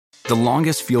The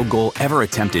longest field goal ever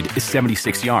attempted is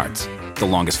 76 yards. The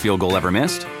longest field goal ever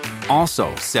missed?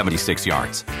 Also 76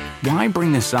 yards. Why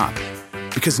bring this up?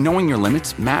 Because knowing your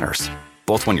limits matters,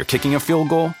 both when you're kicking a field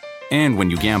goal and when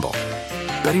you gamble.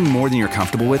 Betting more than you're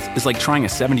comfortable with is like trying a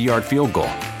 70-yard field goal.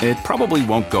 It probably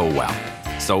won't go well.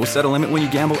 So set a limit when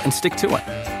you gamble and stick to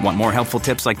it. Want more helpful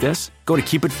tips like this? Go to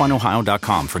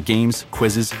keepitfunohio.com for games,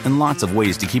 quizzes, and lots of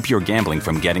ways to keep your gambling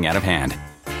from getting out of hand.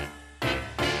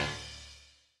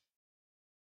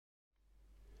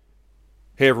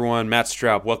 Hey everyone, Matt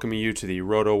Straub welcoming you to the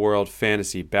Roto World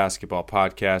Fantasy Basketball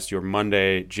Podcast, your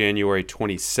Monday, January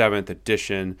 27th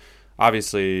edition.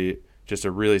 Obviously, just a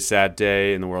really sad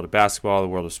day in the world of basketball, the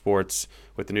world of sports,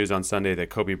 with the news on Sunday that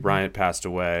Kobe Bryant passed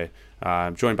away.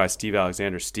 I'm joined by Steve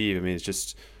Alexander. Steve, I mean, it's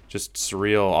just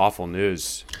surreal, awful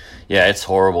news. Yeah, it's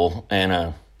horrible,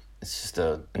 and it's just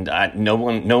no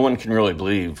one can really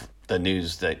believe the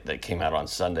news that came out on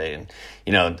Sunday, and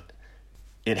you know.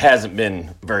 It hasn't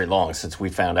been very long since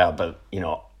we found out, but, you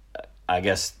know, I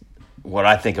guess what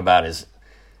I think about is,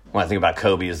 when I think about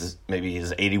Kobe, is maybe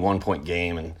his 81-point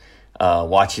game and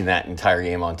watching that entire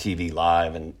game on TV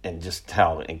live and just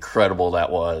how incredible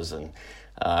that was. And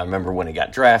I remember when he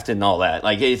got drafted and all that.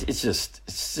 Like, it's just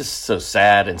so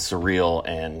sad and surreal,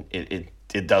 and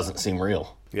it doesn't seem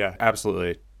real. Yeah,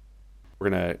 absolutely.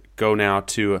 We're going to go now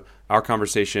to our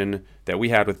conversation that we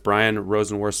had with Brian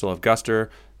Rosenworcel of Guster,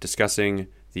 discussing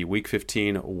the Week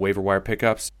 15 waiver wire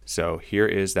pickups. So here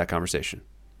is that conversation.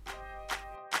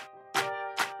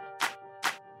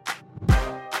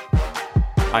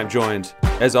 I'm joined,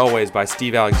 as always, by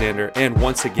Steve Alexander and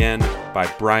once again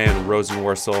by Brian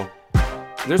Rosenworcel.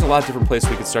 There's a lot of different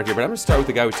places we could start here, but I'm going to start with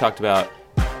the guy we talked about,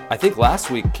 I think last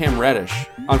week, Cam Reddish.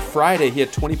 On Friday, he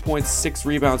had 20 points, 6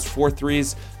 rebounds, 4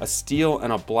 threes, a steal,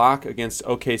 and a block against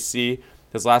OKC.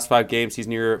 His last 5 games, he's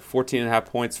near 14.5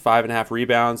 points, 5.5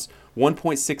 rebounds,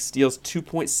 1.6 steals,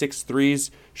 2.6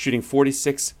 threes, shooting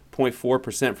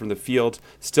 46.4% from the field.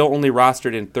 Still only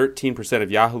rostered in 13% of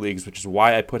Yahoo leagues, which is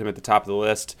why I put him at the top of the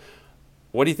list.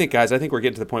 What do you think, guys? I think we're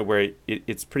getting to the point where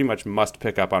it's pretty much must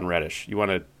pick up on Reddish. You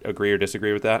want to agree or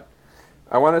disagree with that?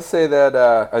 I want to say that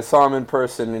I saw him in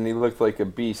person and he looked like a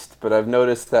beast, but I've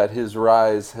noticed that his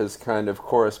rise has kind of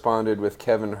corresponded with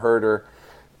Kevin Huerter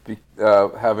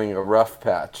having a rough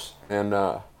patch, and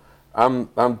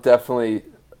I'm definitely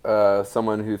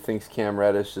someone who thinks Cam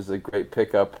Reddish is a great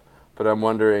pickup, but I'm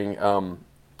wondering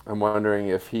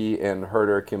if he and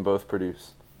Huerter can both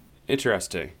produce.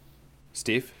 Interesting,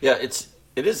 Steve. Yeah, it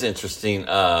is interesting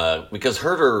because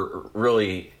Huerter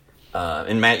really,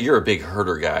 and Matt, you're a big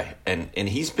Huerter guy, and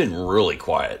he's been really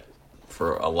quiet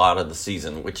for a lot of the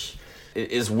season, which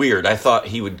is weird. I thought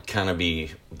he would kind of be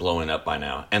blowing up by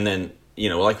now, and then. You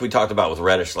know, like we talked about with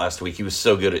Reddish last week, he was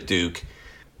so good at Duke.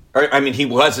 He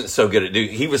wasn't so good at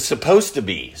Duke. He was supposed to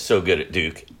be so good at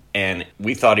Duke, and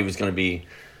we thought he was going to be,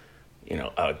 you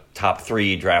know, a top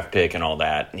 3 draft pick and all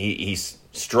that. And he's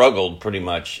struggled pretty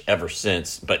much ever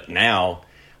since. But now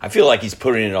I feel like he's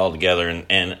putting it all together.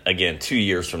 And again, 2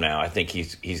 years from now, I think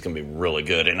he's going to be really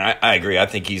good. And I agree. I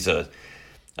think he's a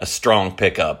strong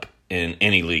pickup in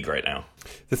any league right now.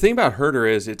 The thing about Huerter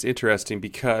is it's interesting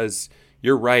because –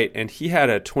 you're right, and he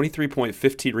had a 23-point,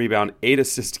 15-rebound,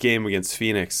 8-assist game against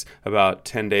Phoenix about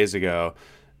 10 days ago,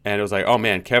 and it was like, oh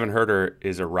man, Kevin Huerter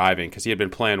is arriving because he had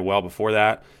been playing well before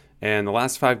that, and the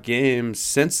last 5 games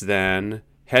since then,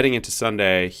 heading into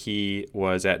Sunday, he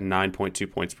was at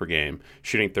 9.2 points per game,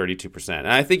 shooting 32%, and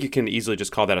I think you can easily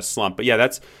just call that a slump, but yeah,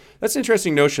 that's an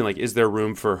interesting notion, like is there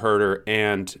room for Huerter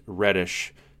and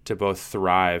Reddish to both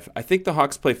thrive? I think the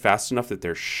Hawks play fast enough that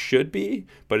there should be,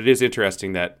 but it is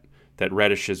interesting that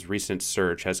Reddish's recent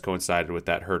surge has coincided with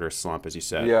that Huerter slump, as you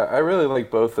said. Yeah, I really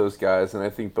like both those guys, and I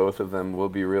think both of them will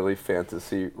be really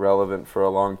fantasy relevant for a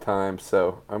long time.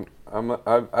 So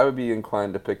I would be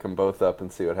inclined to pick them both up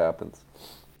and see what happens.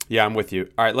 Yeah, I'm with you.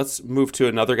 All right, let's move to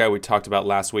another guy we talked about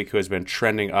last week who has been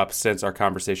trending up since our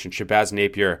conversation. Shabazz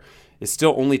Napier is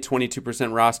still only 22%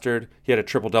 rostered. He had a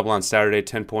triple-double on Saturday,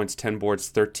 10 points, 10 boards,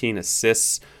 13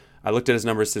 assists. I looked at his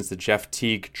numbers since the Jeff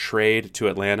Teague trade to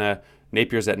Atlanta.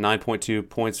 Napier's at 9.2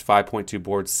 points, 5.2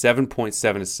 boards,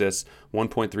 7.7 assists,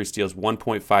 1.3 steals,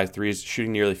 1.5 threes,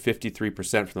 shooting nearly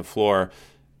 53% from the floor.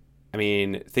 I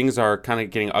mean, things are kind of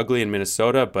getting ugly in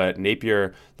Minnesota, but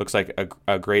Napier looks like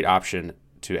a great option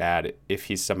to add if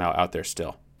he's somehow out there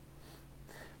still.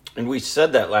 And we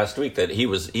said that last week, that he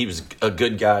was a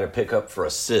good guy to pick up for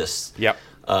assists. Yep.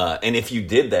 And if you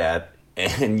did that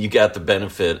and you got the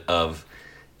benefit of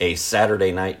a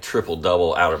Saturday night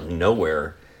triple-double out of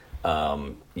nowhere,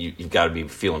 you've got to be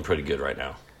feeling pretty good right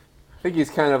now. I think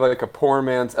he's kind of like a poor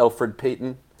man's Elfrid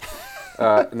Payton.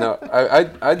 No,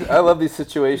 I love these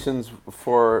situations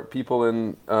for people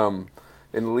in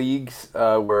leagues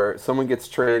where someone gets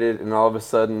traded and all of a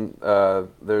sudden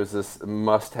there's this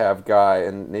must-have guy,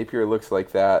 and Napier looks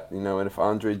like that. And if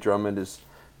Andre Drummond is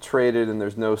traded and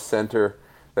there's no center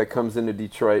that comes into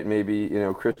Detroit, maybe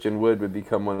Christian Wood would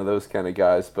become one of those kind of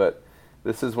guys. But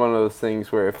this is one of those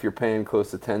things where if you're paying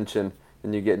close attention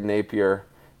and you get Napier,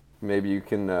 maybe he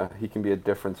can be a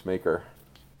difference maker.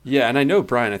 Yeah, and I know,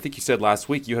 Brian, I think you said last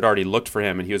week you had already looked for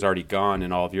him and he was already gone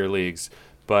in all of your leagues.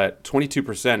 But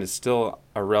 22% is still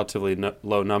a relatively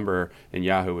low number in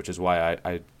Yahoo, which is why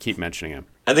I keep mentioning him.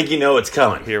 I think it's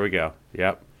coming. Here we go.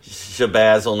 Yep.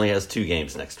 Shabazz only has 2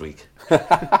 games next week.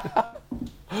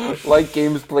 Like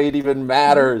games played even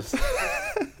matters.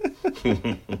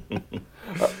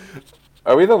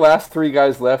 Are we the last 3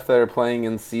 guys left that are playing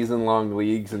in season-long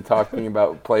leagues and talking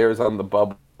about players on the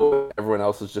bubble? Everyone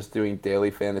else is just doing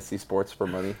daily fantasy sports for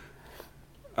money?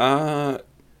 No,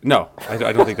 I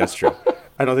don't think that's true.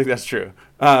 I don't think that's true.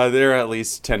 There are at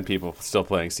least 10 people still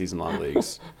playing season-long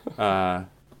leagues.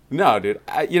 No, dude.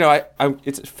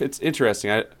 It's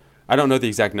interesting. I don't know the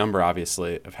exact number,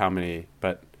 obviously, of how many,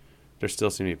 but there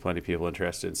still seem to be plenty of people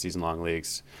interested in season-long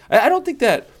leagues. I don't think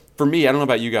that, for me, I don't know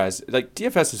about you guys, like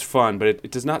DFS is fun, but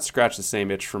it does not scratch the same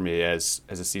itch for me as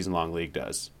a season-long league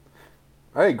does.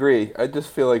 I agree. I just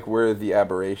feel like we're the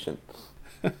aberration.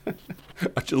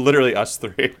 Literally us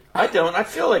 3. I don't. I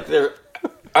feel like they're...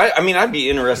 I'd be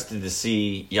interested to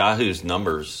see Yahoo's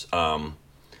numbers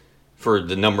for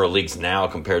the number of leagues now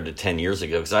compared to 10 years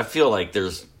ago, because I feel like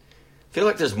there's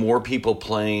more people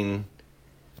playing,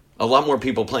 a lot more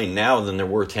people playing now than there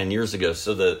were 10 years ago.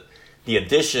 So the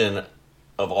addition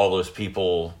of all those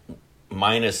people,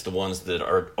 minus the ones that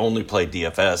are only play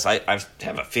DFS, I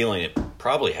have a feeling it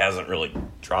probably hasn't really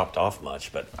dropped off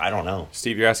much, but I don't know.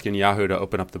 Steve, you're asking Yahoo to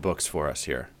open up the books for us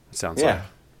here. It sounds like.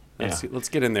 Let's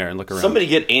get in there and look around. Somebody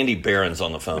get Andy Behrens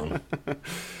on the phone.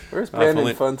 Where's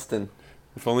Brandon Funston?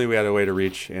 If only we had a way to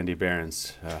reach Andy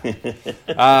Behrens.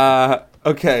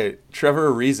 Okay,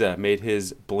 Trevor Ariza made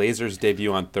his Blazers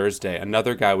debut on Thursday,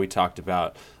 another guy we talked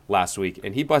about last week,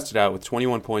 and he busted out with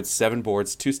 21 points, 7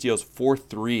 boards, 2 steals, 4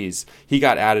 threes. He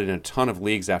got added in a ton of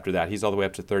leagues after that. He's all the way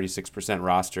up to 36%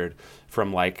 rostered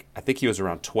from, I think he was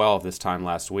around 12 this time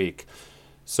last week.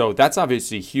 So that's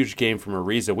obviously a huge game from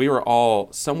Ariza. We were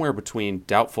all somewhere between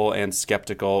doubtful and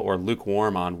skeptical or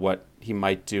lukewarm on what he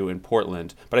might do in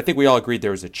Portland. But I think we all agreed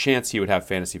there was a chance he would have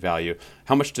fantasy value.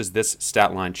 How much does this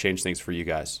stat line change things for you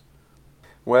guys?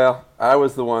 Well, I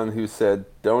was the one who said,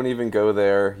 don't even go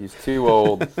there. He's too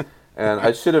old. And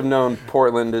I should have known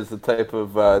Portland is the type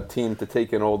of team to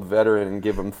take an old veteran and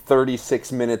give him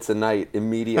 36 minutes a night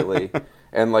immediately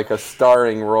and like a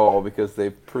starring role, because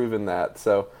they've proven that.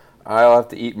 So I'll have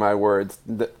to eat my words.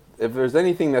 If there's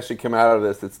anything that should come out of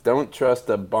this, it's don't trust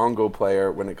a bongo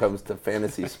player when it comes to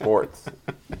fantasy sports.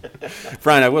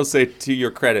 Brian, I will say to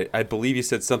your credit, I believe you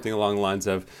said something along the lines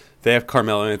of, they have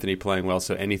Carmelo Anthony playing well,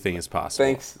 so anything is possible.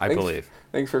 Thanks. I believe.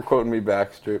 Thanks for quoting me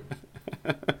back, Stroop.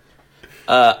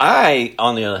 I,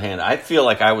 on the other hand, I feel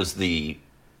like I was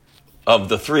of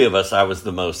the 3 of us, I was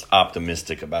the most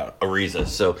optimistic about Ariza.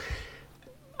 So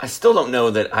I still don't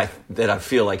know that I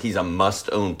feel like he's a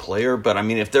must-own player, but I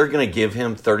mean, if they're going to give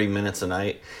him 30 minutes a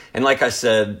night, and like I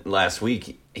said last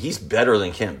week, he's better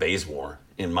than Kent Bazemore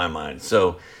in my mind.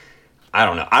 So I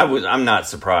don't know. I'm not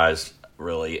surprised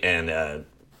really, and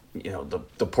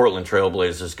the Portland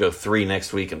Trailblazers go 3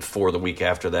 next week and 4 the week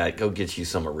after that. Go get you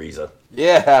some Ariza.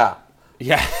 Yeah.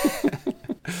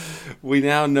 We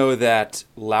now know that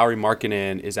Lauri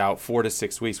Markkanen is out 4 to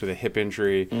 6 weeks with a hip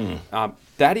injury.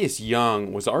 Thaddeus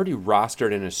Young was already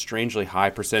rostered in a strangely high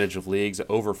percentage of leagues,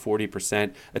 over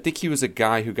 40%. I think he was a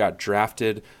guy who got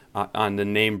drafted on the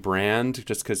name brand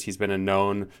just because he's been a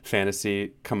known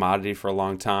fantasy commodity for a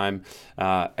long time.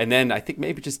 And then I think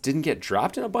maybe just didn't get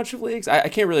dropped in a bunch of leagues. I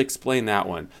can't really explain that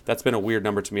one. That's been a weird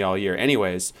number to me all year.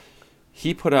 Anyways,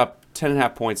 he put up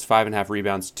 10.5 points, 5.5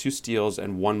 rebounds, 2 steals,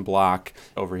 and 1 block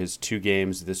over his 2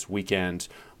 games this weekend.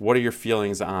 What are your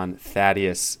feelings on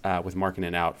Thaddeus with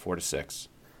Markkanen out 4 to 6?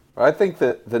 I think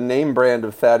that the name brand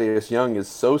of Thaddeus Young is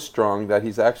so strong that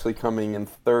he's actually coming in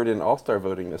 3rd in All-Star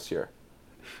voting this year.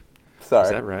 Sorry.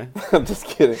 Is that right? I'm just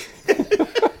kidding.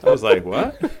 I was like,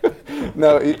 what?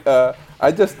 No,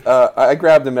 I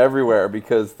grabbed him everywhere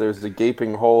because there's a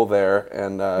gaping hole there,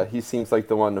 and he seems like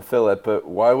the one to fill it. But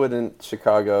why wouldn't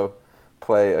Chicago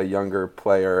play a younger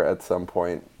player at some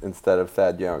point instead of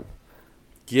Thad Young?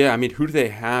 Yeah, I mean, who do they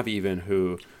have even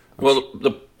who... Well,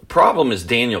 the problem is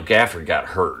Daniel Gafford got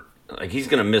hurt. Like, he's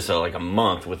going to miss a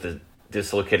month with a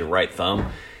dislocated right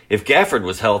thumb. If Gafford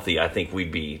was healthy, I think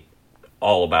we'd be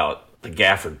all about the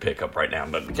Gafford pickup right now,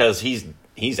 but because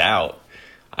he's out,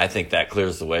 I think that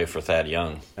clears the way for Thad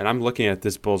Young. And I'm looking at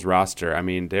this Bulls roster. I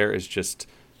mean, there is just,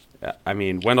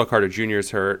 Wendell Carter Jr.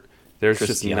 is hurt. There's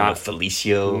Cristiano just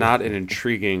Felicio. not an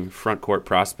intriguing front court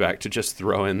prospect to just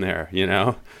throw in there, you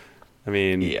know? I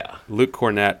mean, Yeah. Luke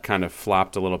Cornett kind of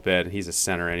flopped a little bit. He's a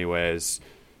center anyways.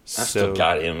 I still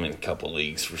got him in a couple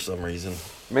leagues for some reason.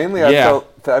 Mainly, Yeah.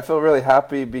 I felt really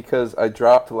happy because I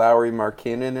dropped Lauri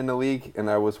Markkanen in the league, and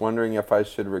I was wondering if I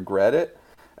should regret it.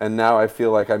 And now I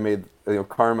feel like I made,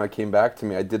 karma came back to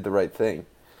me. I did the right thing.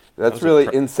 That's really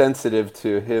insensitive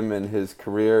to him and his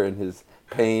career and his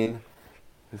pain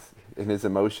and his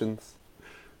emotions.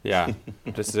 Yeah,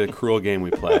 just a cruel game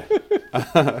we play.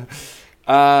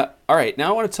 All right, now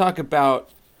I want to talk about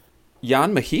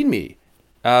Ian Mahinmi.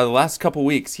 The last couple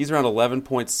weeks, he's around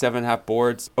 11.7 half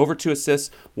boards, over 2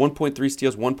 assists, 1.3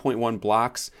 steals, 1.1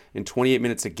 blocks in 28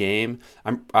 minutes a game.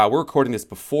 We're recording this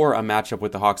before a matchup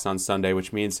with the Hawks on Sunday,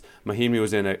 which means Mahinmi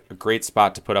was in a great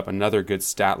spot to put up another good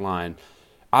stat line.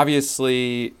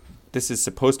 Obviously, this is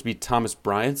supposed to be Thomas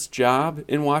Bryant's job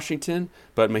in Washington,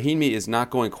 but Mahinmi is not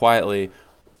going quietly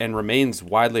and remains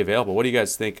widely available. What do you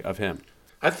guys think of him?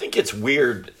 I think it's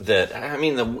weird that,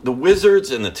 the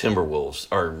Wizards and the Timberwolves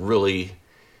are really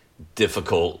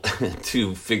difficult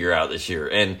to figure out this year.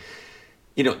 And,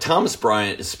 Thomas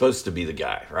Bryant is supposed to be the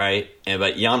guy, right?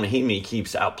 But Ian Mahinmi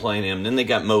keeps outplaying him. Then they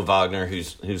got Mo Wagner,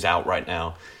 who's out right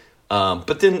now.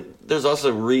 But then there's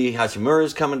also Rui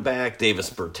Hachimura's coming back. Davis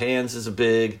Bertans is a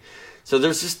big. So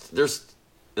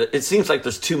it seems like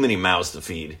there's too many mouths to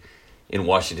feed in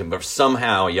Washington, but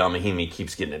somehow Ian Mahinmi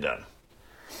keeps getting it done.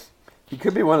 He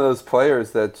could be one of those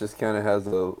players that just kind of has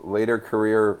a later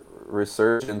career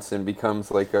resurgence and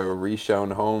becomes like a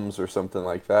Richaun Holmes or something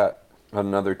like that on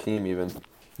another team even.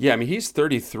 Yeah, he's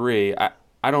 33.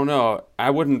 I don't know. I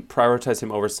wouldn't prioritize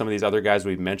him over some of these other guys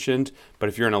we've mentioned, but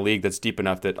if you're in a league that's deep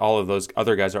enough that all of those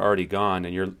other guys are already gone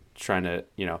and you're trying to,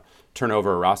 turn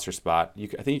over a roster spot, I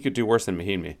think you could do worse than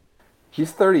Mahinmi.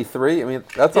 He's 33.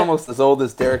 That's almost as old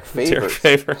as Derek Favors. Derek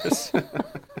Favors.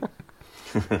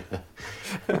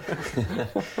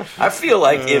 I feel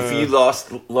like if you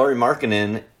lost Lauri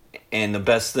Markkanen and the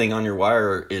best thing on your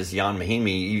wire is Ian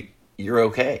Mahinmi, you're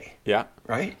okay. Yeah.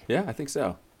 Right? Yeah, I think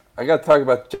so. I got to talk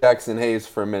about Jackson Hayes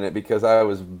for a minute because I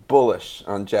was bullish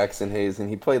on Jackson Hayes, and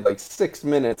he played like 6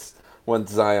 minutes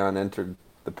once Zion entered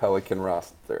the Pelican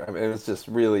roster. It was just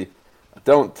really,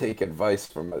 don't take advice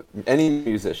from any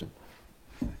musician.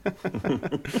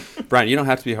 Brian, you don't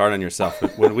have to be hard on yourself.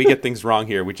 When we get things wrong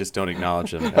here, we just don't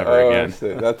acknowledge them ever again.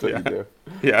 That's what you do.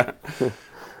 Yeah.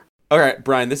 All right,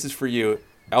 Brian, this is for you.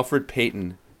 Elfrid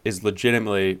Payton is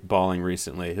legitimately balling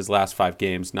recently. His last 5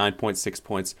 games, 9.6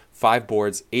 points, 5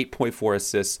 boards, 8.4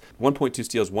 assists, 1.2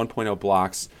 steals, 1.0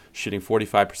 blocks, shooting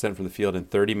 45% from the field in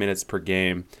 30 minutes per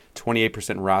game, 28%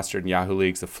 rostered in Yahoo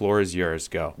leagues. The floor is yours.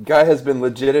 Go. Guy has been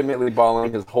legitimately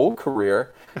balling his whole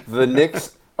career. The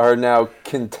Knicks are now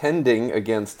contending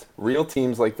against real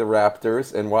teams like the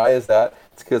Raptors. And why is that?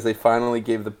 It's because they finally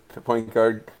gave the point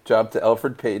guard job to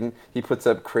Elfrid Payton. He puts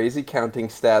up crazy counting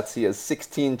stats. He has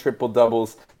 16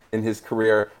 triple-doubles in his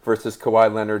career versus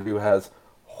Kawhi Leonard, who has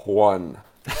 1.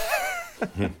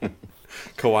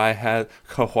 Kawhi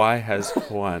has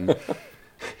 1.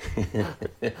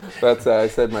 That's I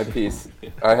said my piece.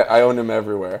 I own him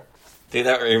everywhere. Dude,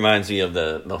 that reminds me of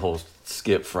the whole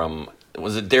skit from,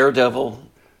 was it Daredevil?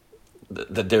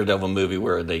 The Daredevil movie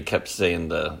where they kept saying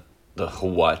the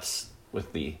whats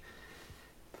with the,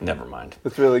 never mind.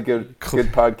 It's really good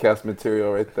podcast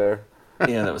material right there.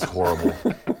 Yeah, that was horrible.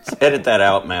 Edit that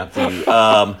out, Matthew.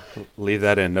 Leave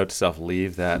that in. Note to self,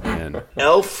 leave that in.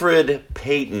 Elfrid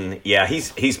Payton, yeah,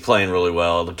 he's playing really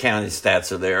well. The counting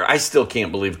stats are there. I still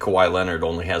can't believe Kawhi Leonard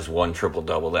only has 1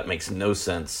 triple-double. That makes no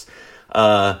sense.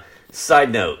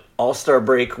 Side note, All-Star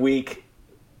break week,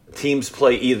 teams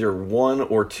play either 1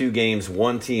 or 2 games.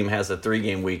 One team has a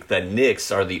 3-game week. The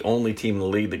Knicks are the only team in the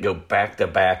league that go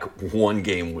back-to-back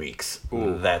 1-game weeks.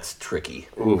 Ooh. That's tricky.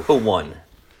 Ooh. 1.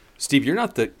 Steve, you're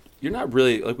not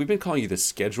really, like, we've been calling you the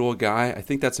schedule guy. I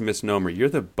think that's a misnomer. You're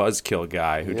the buzzkill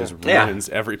guy who just ruins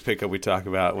every pickup we talk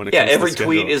about when it comes to every schedule.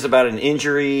 tweet is about an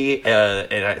injury,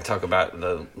 and I talk about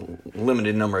the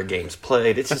limited number of games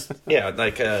played. It's just,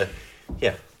 buzzkill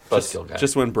guy.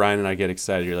 Just when Brian and I get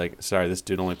excited, you're like, sorry, this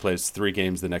dude only plays 3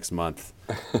 games the next month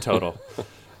total.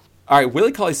 All right,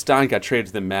 Willie Cauley-Stein got traded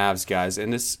to the Mavs, guys,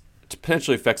 and this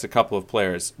potentially affects a couple of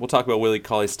players. We'll talk about Willie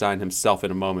Cauley-Stein himself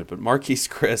in a moment, but Marquise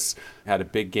Chris had a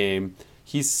big game.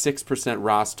 He's 6%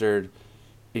 rostered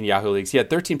in Yahoo leagues. He had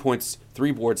 13 points,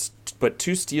 3 boards, but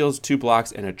 2 steals, 2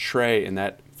 blocks, and a tray in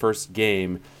that first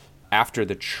game. After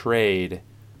the trade,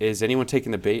 Is anyone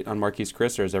taking the bait on Marquise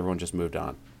Chris, or has everyone just moved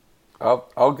on?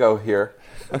 I'll go here.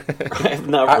 I have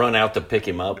not run out to pick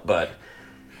him up, but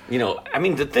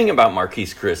the thing about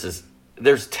Marquise Chris is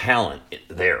there's talent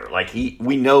there. Like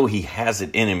we know he has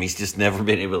it in him. He's just never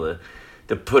been able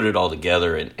to put it all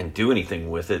together and do anything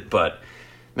with it. But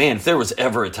man, if there was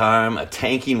ever a time, a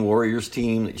tanking Warriors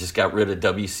team that just got rid of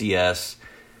WCS,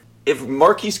 if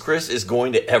Marquise Chris is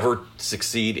going to ever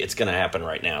succeed, it's going to happen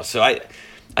right now. So I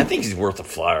think he's worth a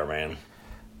flyer, man.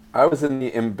 I was in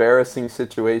the embarrassing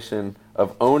situation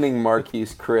of owning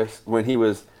Marquise Chris when he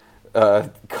was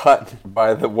cut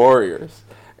by the Warriors.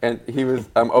 And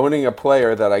I'm owning a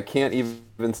player that I can't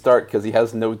even start because he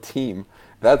has no team.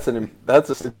 That's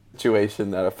a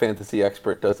situation that a fantasy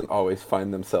expert doesn't always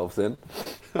find themselves in.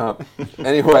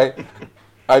 Anyway,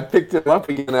 I picked him up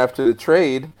again after the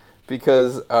trade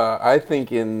because I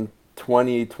think in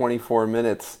 24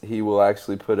 minutes he will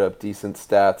actually put up decent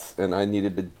stats, and I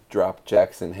needed to drop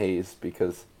Jackson Hayes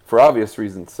because for obvious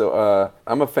reasons. So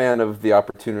I'm a fan of the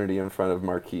opportunity in front of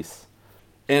Marquise.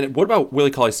 And what about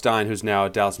Willie Cauley-Stein, who's now a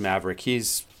Dallas Maverick?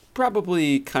 He's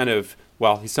probably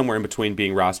he's somewhere in between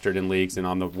being rostered in leagues and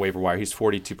on the waiver wire. He's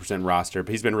 42% rostered, but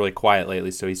he's been really quiet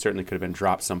lately, so he certainly could have been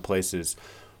dropped some places.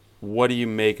 What do you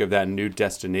make of that new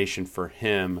destination for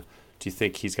him? Do you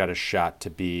think he's got a shot to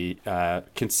be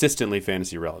consistently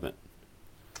fantasy relevant?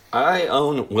 I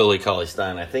own Willie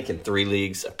Cauley-Stein, I think in 3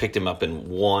 leagues. I picked him up in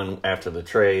 1 after the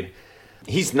trade.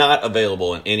 He's not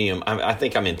available in any of them. I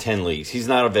think I'm in 10 leagues. He's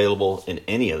not available in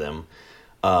any of them.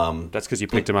 That's because you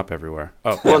picked him up everywhere.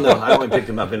 Oh, well, no, I only picked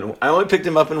him up in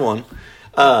 1.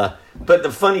 But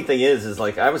the funny thing is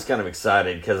like I was kind of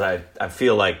excited because I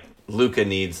feel like Luka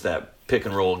needs that pick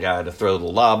and roll guy to throw the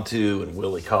lob to, and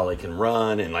Willie Cauley can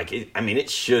run, and it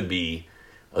should be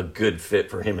a good fit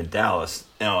for him in Dallas.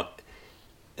 Now,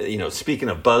 speaking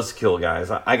of buzzkill guys,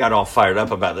 I got all fired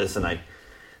up about this, and I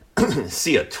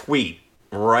see a tweet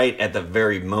right at the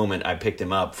very moment I picked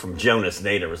him up from Jonas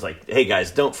Nader. It was like, hey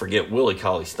guys, don't forget Willie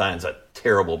Cauley-Stein's a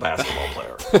terrible basketball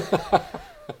player.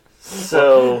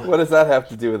 So what does that have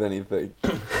to do with anything?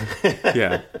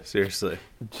 Yeah, seriously.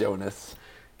 Jonas.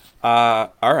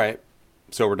 All right.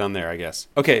 So we're done there, I guess.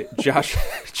 Okay, Josh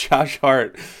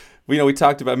Hart. We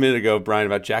talked about a minute ago, Brian,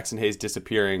 about Jackson Hayes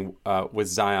disappearing with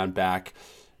Zion back.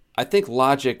 I think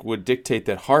logic would dictate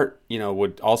that Hart,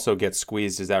 would also get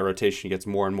squeezed as that rotation gets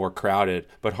more and more crowded.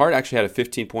 But Hart actually had a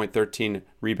 15-point, 13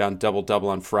 rebound double-double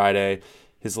on Friday.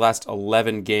 His last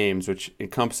 11 games, which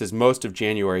encompasses most of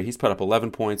January, he's put up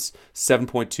 11 points,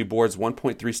 7.2 boards,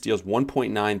 1.3 steals,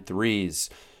 1.9 threes,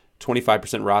 25%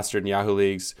 rostered in Yahoo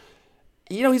leagues.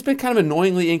 He's been kind of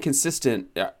annoyingly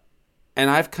inconsistent, and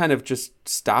I've kind of just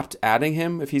stopped adding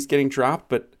him if he's getting dropped.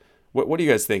 But what do you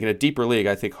guys think? In a deeper league,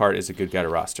 I think Hart is a good guy to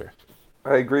roster.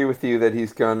 I agree with you that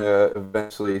he's going to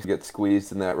eventually get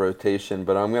squeezed in that rotation,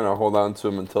 but I'm going to hold on to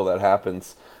him until that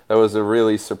happens. That was a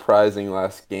really surprising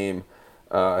last game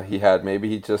he had. Maybe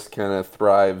he just kind of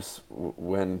thrives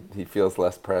when he feels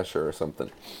less pressure or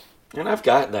something. And I've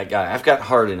got that guy. I've got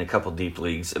Hart in a couple deep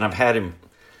leagues, and I've had him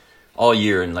all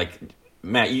year. And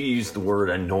Matt, you used the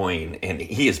word annoying, and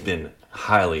he has been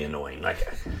highly annoying.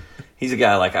 He's a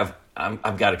guy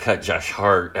I've got to cut Josh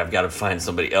Hart. I've got to find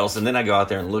somebody else. And then I go out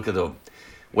there and look at the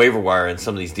waiver wire in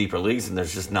some of these deeper leagues, and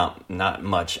there's just not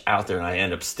much out there, and I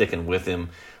end up sticking with him.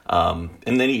 And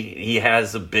then he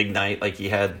has a big night like he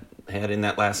had in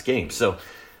that last game. So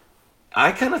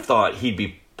I kind of thought he'd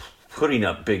be putting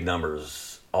up big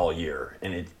numbers all year,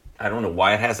 and I don't know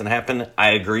why it hasn't happened.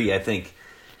 I agree. I think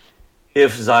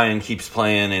if Zion keeps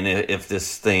playing and if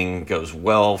this thing goes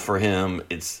well for him,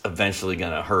 it's eventually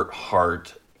going to hurt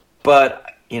Hart.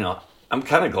 But, I'm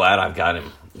kind of glad I've got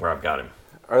him where I've got him.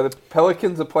 Are the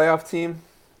Pelicans a playoff team?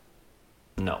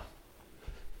 No.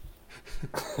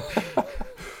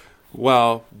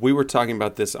 Well, we were talking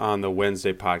about this on the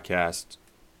Wednesday podcast,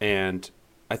 and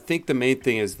I think the main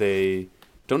thing is they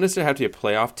don't necessarily have to be a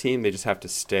playoff team. They just have to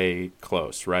stay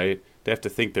close, right? They have to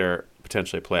think they're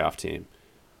potentially a playoff team.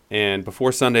 And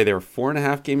before Sunday, they were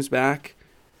 4.5 games back,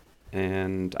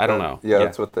 and I don't know. Yeah,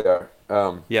 that's what they are.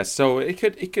 So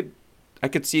I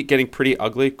could see it getting pretty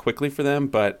ugly quickly for them,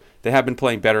 but they have been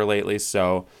playing better lately,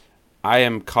 so I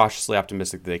am cautiously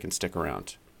optimistic that they can stick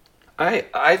around.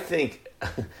 I think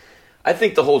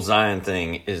the whole Zion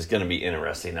thing is going to be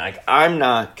interesting. I'm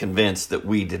not convinced that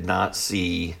we did not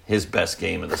see his best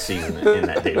game of the season in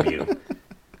that debut.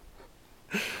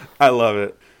 I love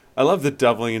it. I love the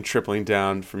doubling and tripling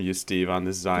down from you, Steve, on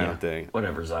this Zion thing.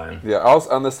 Whatever, Zion. Yeah, also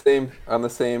on the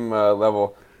same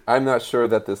level, I'm not sure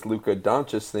that this Luka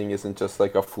Doncic thing isn't just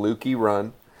like a fluky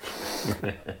run.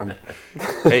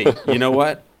 Hey, you know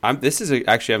what? I'm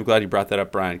glad you brought that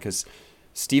up, Brian, because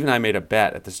Steve and I made a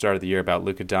bet at the start of the year about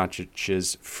Luka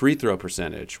Doncic's free throw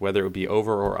percentage, whether it would be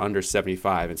over or under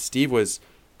 75, and Steve was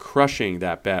crushing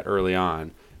that bet early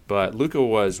on, but Luka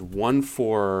was 1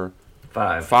 for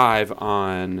 5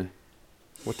 on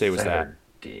what day was that?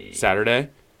 Saturday.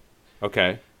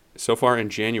 Okay. So far in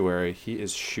January, he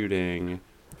is shooting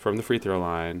from the free throw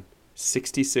line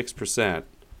 66%,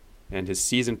 and his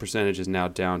season percentage is now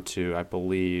down to, I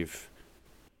believe,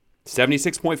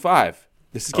 76.5.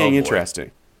 This is getting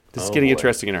interesting. This is getting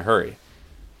interesting in a hurry.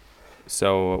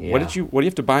 So, what do you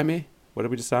have to buy me? What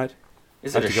did we decide?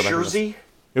 Is it a jersey?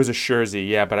 It was a jersey,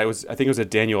 yeah, but I think it was a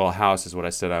Daniel House is what I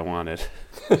said I wanted.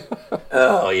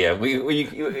 Oh yeah,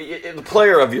 the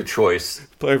player of your choice.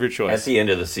 Player of your choice at the end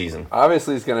of the season.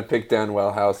 Obviously, he's going to pick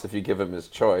Danuel House if you give him his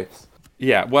choice.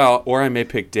 Yeah, well, or I may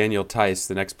pick Daniel Tice,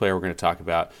 the next player we're going to talk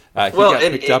about.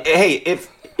 Hey, if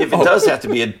it does have to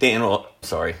be a Daniel,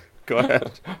 sorry. Go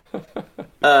ahead.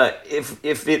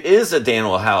 If it is a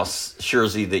Daniel House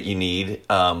jersey that you need,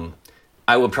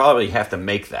 I would probably have to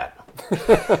make that.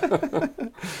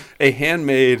 A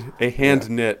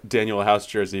hand-knit Daniel House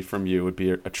jersey from you would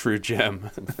be a true gem.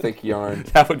 Thick yarn.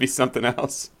 That would be something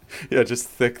else. Yeah, just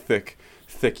thick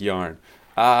yarn.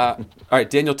 All right,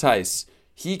 Daniel Tice.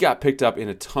 He got picked up in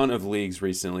a ton of leagues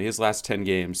recently. His last 10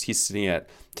 games, he's sitting at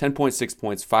 10.6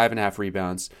 points, 5.5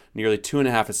 rebounds, nearly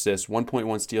 2.5 assists,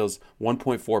 1.1 steals,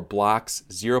 1.4 blocks,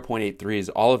 0.8 threes,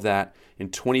 all of that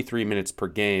in 23 minutes per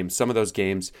game. Some of those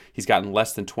games, he's gotten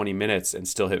less than 20 minutes and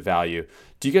still hit value.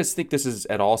 Do you guys think this is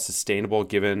at all sustainable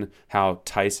given how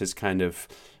Tice has kind of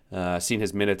seen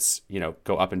his minutes,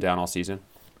 go up and down all season?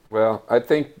 Well, I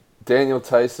think Daniel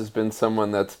Tice has been someone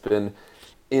that's been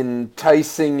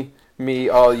enticing me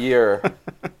all year.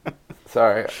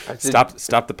 Sorry. Stop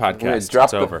the podcast.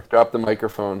 It's over. Drop the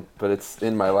microphone, but it's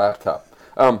in my laptop.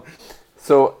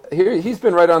 So here he's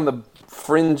been right on the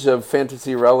fringe of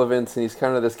fantasy relevance, and he's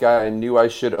kind of this guy I knew I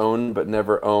should own but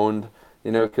never owned,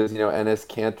 because Enes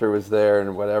Kanter was there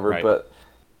and whatever. Right. But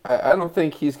I don't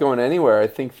think he's going anywhere. I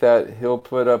think that he'll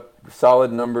put up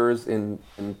solid numbers in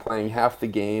playing half the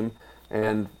game,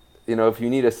 and if you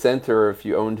need a center, or if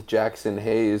you owned Jackson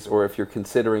Hayes, or if you're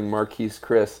considering Marquise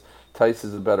Chris, Tice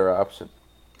is a better option.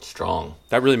 Strong.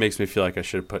 That really makes me feel like I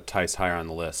should have put Tice higher on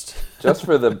the list. Just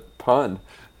for the pun.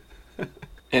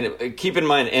 And keep in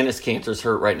mind, Enes Kanter's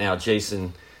hurt right now.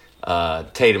 Jason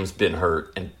Tatum's been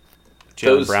hurt, and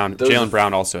Jaylen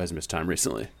Brown also has missed time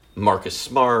recently. Marcus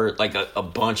Smart, like a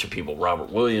bunch of people. Robert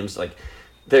Williams,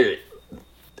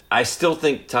 I still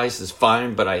think Tice is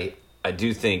fine, but I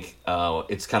do think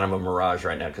it's kind of a mirage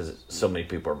right now because so many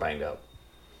people are banged up.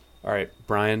 All right,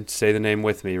 Brian, say the name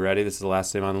with me. Ready? This is the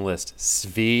last name on the list.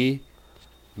 Svi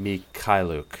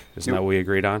Mikhailuk. Isn't that what we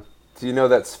agreed on? Do you know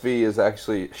that Svi is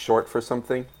actually short for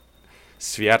something?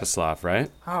 Sviatoslav,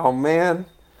 right? Oh, man.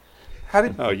 How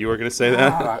did? Oh, you were going to say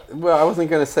that? Well, I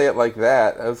wasn't going to say it like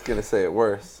that. I was going to say it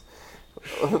worse.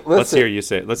 Let's hear you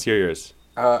say it. Let's hear yours.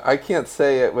 I can't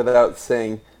say it without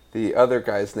saying the other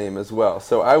guy's name as well.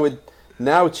 So I would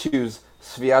now choose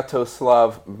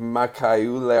Sviatoslav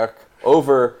Mikhailuk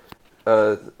over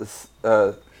Sekou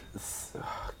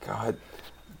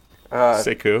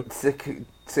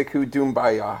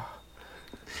Doumbia.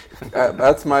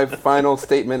 That's my final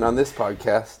statement on this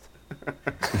podcast.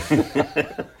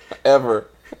 Ever.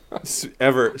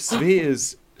 Svi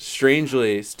is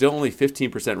strangely still only 15%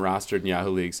 rostered in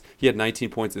Yahoo leagues. He had 19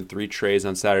 points and 3 trays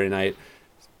on Saturday night.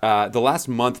 The last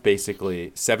month,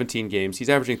 basically, 17 games, he's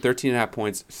averaging 13.5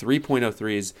 points, 3.0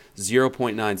 threes,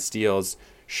 0.9 steals,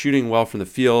 shooting well from the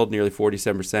field, nearly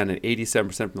 47% and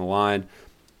 87% from the line.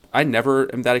 I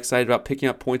never am that excited about picking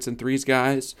up points and threes,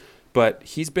 guys, but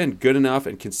he's been good enough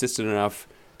and consistent enough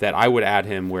that I would add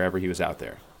him wherever he was out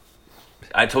there.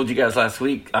 I told you guys last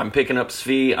week, I'm picking up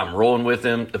Svi. I'm rolling with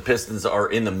him. The Pistons are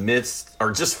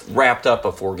just wrapped up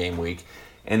a 4-game week,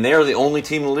 and they're the only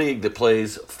team in the league that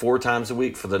plays 4 times a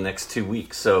week for the next 2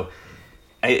 weeks. So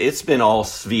it's been all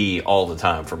Svi all the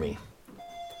time for me.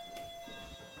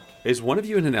 Is one of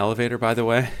you in an elevator, by the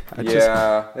way?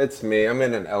 It's me. I'm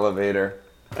in an elevator.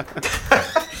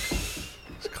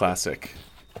 It's classic.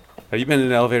 Have you been in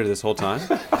an elevator this whole time?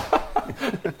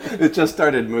 It just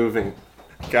started moving.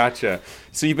 Gotcha.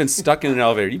 So you've been stuck in an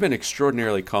elevator. You've been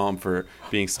extraordinarily calm for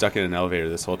being stuck in an elevator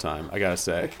this whole time, I gotta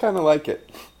say. I kind of like it.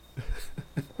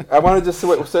 I want to just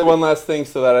say one last thing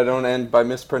so that I don't end by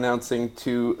mispronouncing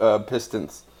 2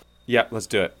 Pistons. Yeah, let's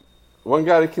do it. One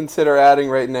guy to consider adding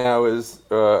right now is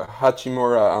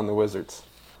Hachimura on the Wizards.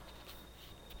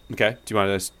 Okay. Do you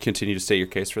want to continue to state your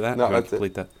case for that? No, that's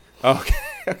complete that. Oh, okay.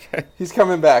 Okay. He's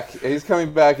coming back. He's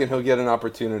coming back, and he'll get an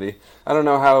opportunity. I don't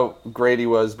know how great he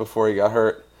was before he got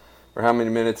hurt, or how many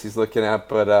minutes he's looking at,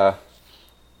 but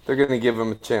they're going to give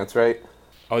him a chance, right?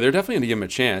 Oh, they're definitely going to give him a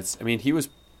chance. I mean,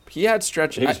 he had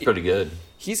stretches. He was pretty good.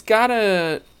 He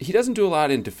doesn't do a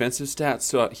lot in defensive stats,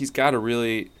 so he's got to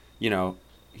really,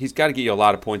 he's got to get you a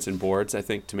lot of points and boards, I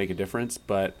think, to make a difference.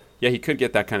 But yeah, he could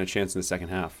get that kind of chance in the second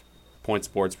half. Points,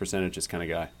 boards, percentages kind of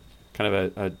guy. Kind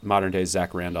of a modern day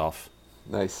Zach Randolph.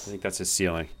 Nice. I think that's his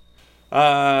ceiling.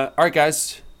 All right,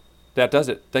 guys. That does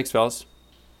it. Thanks, fellas.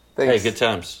 Thanks. Hey, good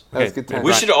times. That was good times.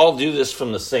 We should all do this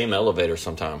from the same elevator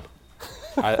sometime.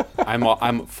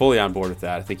 I'm fully on board with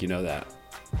that. I think you know that.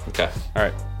 Okay. All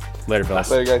right. Later, fellas.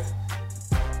 Later, guys.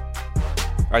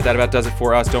 All right, that about does it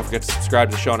for us. Don't forget to subscribe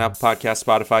to the show on Apple Podcasts,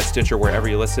 Spotify, Stitcher, wherever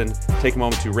you listen. Take a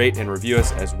moment to rate and review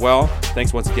us as well.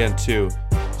 Thanks once again to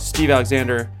Steve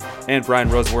Alexander and Brian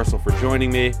Rosenworcel for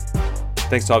joining me.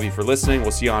 Thanks to all of you for listening.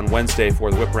 We'll see you on Wednesday for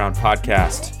the Whip Around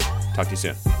podcast. Talk to you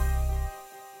soon.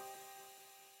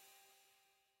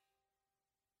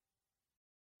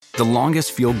 The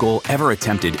longest field goal ever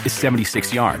attempted is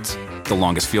 76 yards. The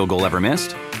longest field goal ever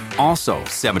missed? Also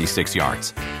 76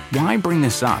 yards. Why bring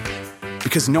this up?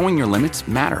 Because knowing your limits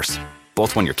matters,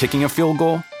 both when you're kicking a field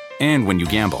goal and when you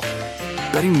gamble.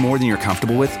 Betting more than you're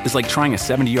comfortable with is like trying a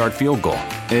 70-yard field goal.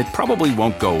 It probably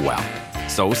won't go well.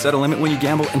 So set a limit when you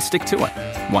gamble and stick to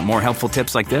it. Want more helpful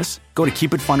tips like this? Go to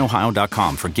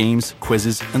keepitfunohio.com for games,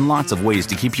 quizzes, and lots of ways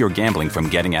to keep your gambling from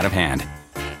getting out of hand.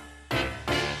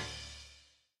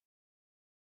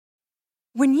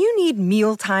 When you need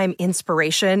mealtime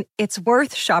inspiration, it's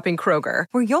worth shopping Kroger,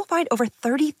 where you'll find over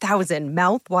 30,000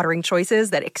 mouth-watering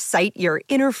choices that excite your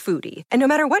inner foodie. And no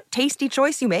matter what tasty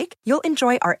choice you make, you'll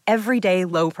enjoy our everyday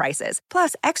low prices,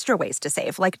 plus extra ways to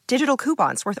save, like digital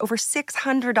coupons worth over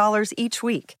 $600 each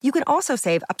week. You can also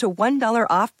save up to $1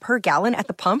 off per gallon at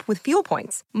the pump with fuel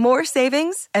points. More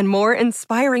savings and more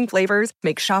inspiring flavors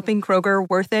make shopping Kroger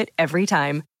worth it every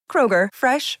time. Kroger,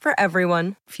 fresh for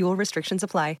everyone. Fuel restrictions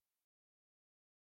apply.